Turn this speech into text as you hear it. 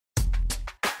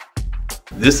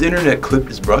This internet clip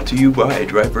is brought to you by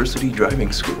Varsity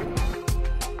Driving School.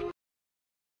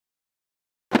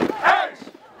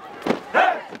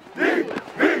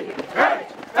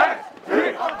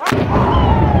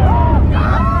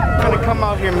 Finna come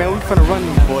out here, man. We finna run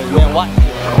these boys, man. Watch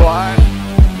this. Quiet.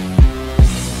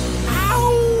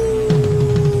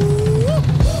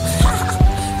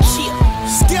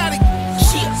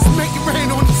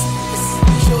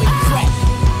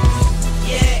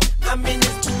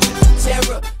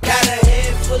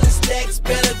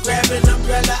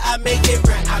 I make it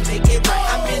right, I make it right.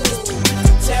 I'm in this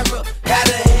terror. Got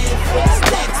a handful of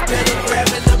stacks, better grab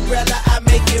an umbrella. I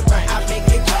make it right, I make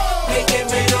it right. Make it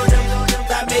rain on them.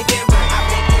 I make it right, I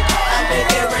make it right. I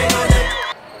make it rain on them.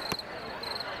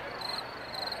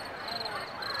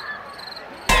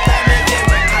 I make it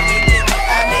right, I make it right.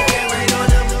 I make it rain on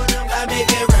them. I make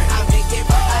it right, I make it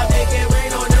right. I make it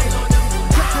rain on them.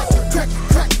 Crack,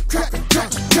 crack, crack,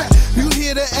 crack, crack. You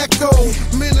hear the echo?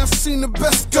 Man, I've seen the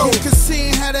best go. Cause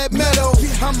seeing how that meadow,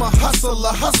 I'm a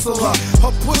hustler.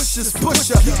 A pusher's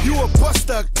pusher. You a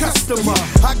buster, customer.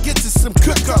 I get to some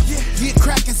cooker. Yeah,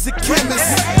 crack is a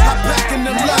chemist. I'm back in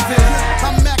the 11.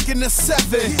 I'm back in the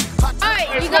 7.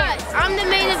 Alright, you guys, I'm the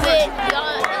main event.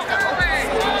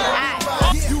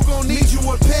 You gon' need you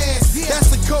a pass. That's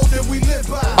the code that we live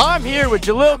by. I'm here with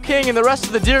Jalil King and the rest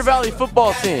of the Deer Valley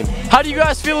football team. How do you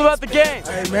guys feel about the game?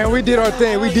 Hey man, we did our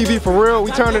thing. We DV for real.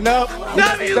 We turned it up.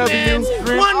 W.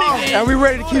 And we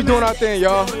ready to keep doing our thing,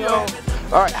 y'all.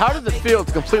 Alright, how did it feel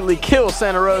to completely kill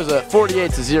Santa Rosa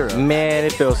 48-0? Man,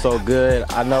 it feels so good.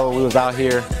 I know we was out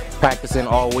here practicing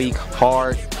all week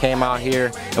hard, came out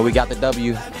here, and we got the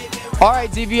W.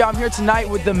 Alright, DV, I'm here tonight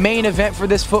with the main event for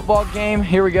this football game.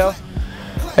 Here we go.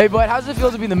 Hey, bud, how does it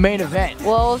feel to be the main event?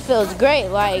 Well, it feels great.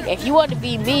 Like, if you want to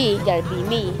be me, you gotta be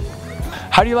me.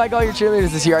 How do you like all your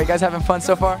cheerleaders this year? Are you guys having fun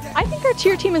so far? I think our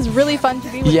cheer team is really fun to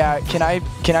be with. Yeah, can I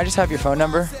just have your phone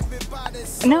number?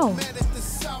 No.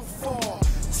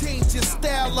 Change your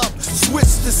style up, switch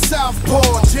to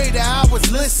southpaw. Jada, I was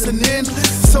listening,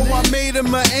 so I made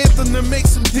him an anthem to make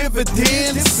some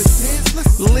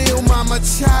dividends. Lil mama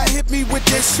child hit me with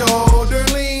that shoulder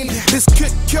lean. This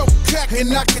could kill crack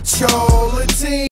and I control a team.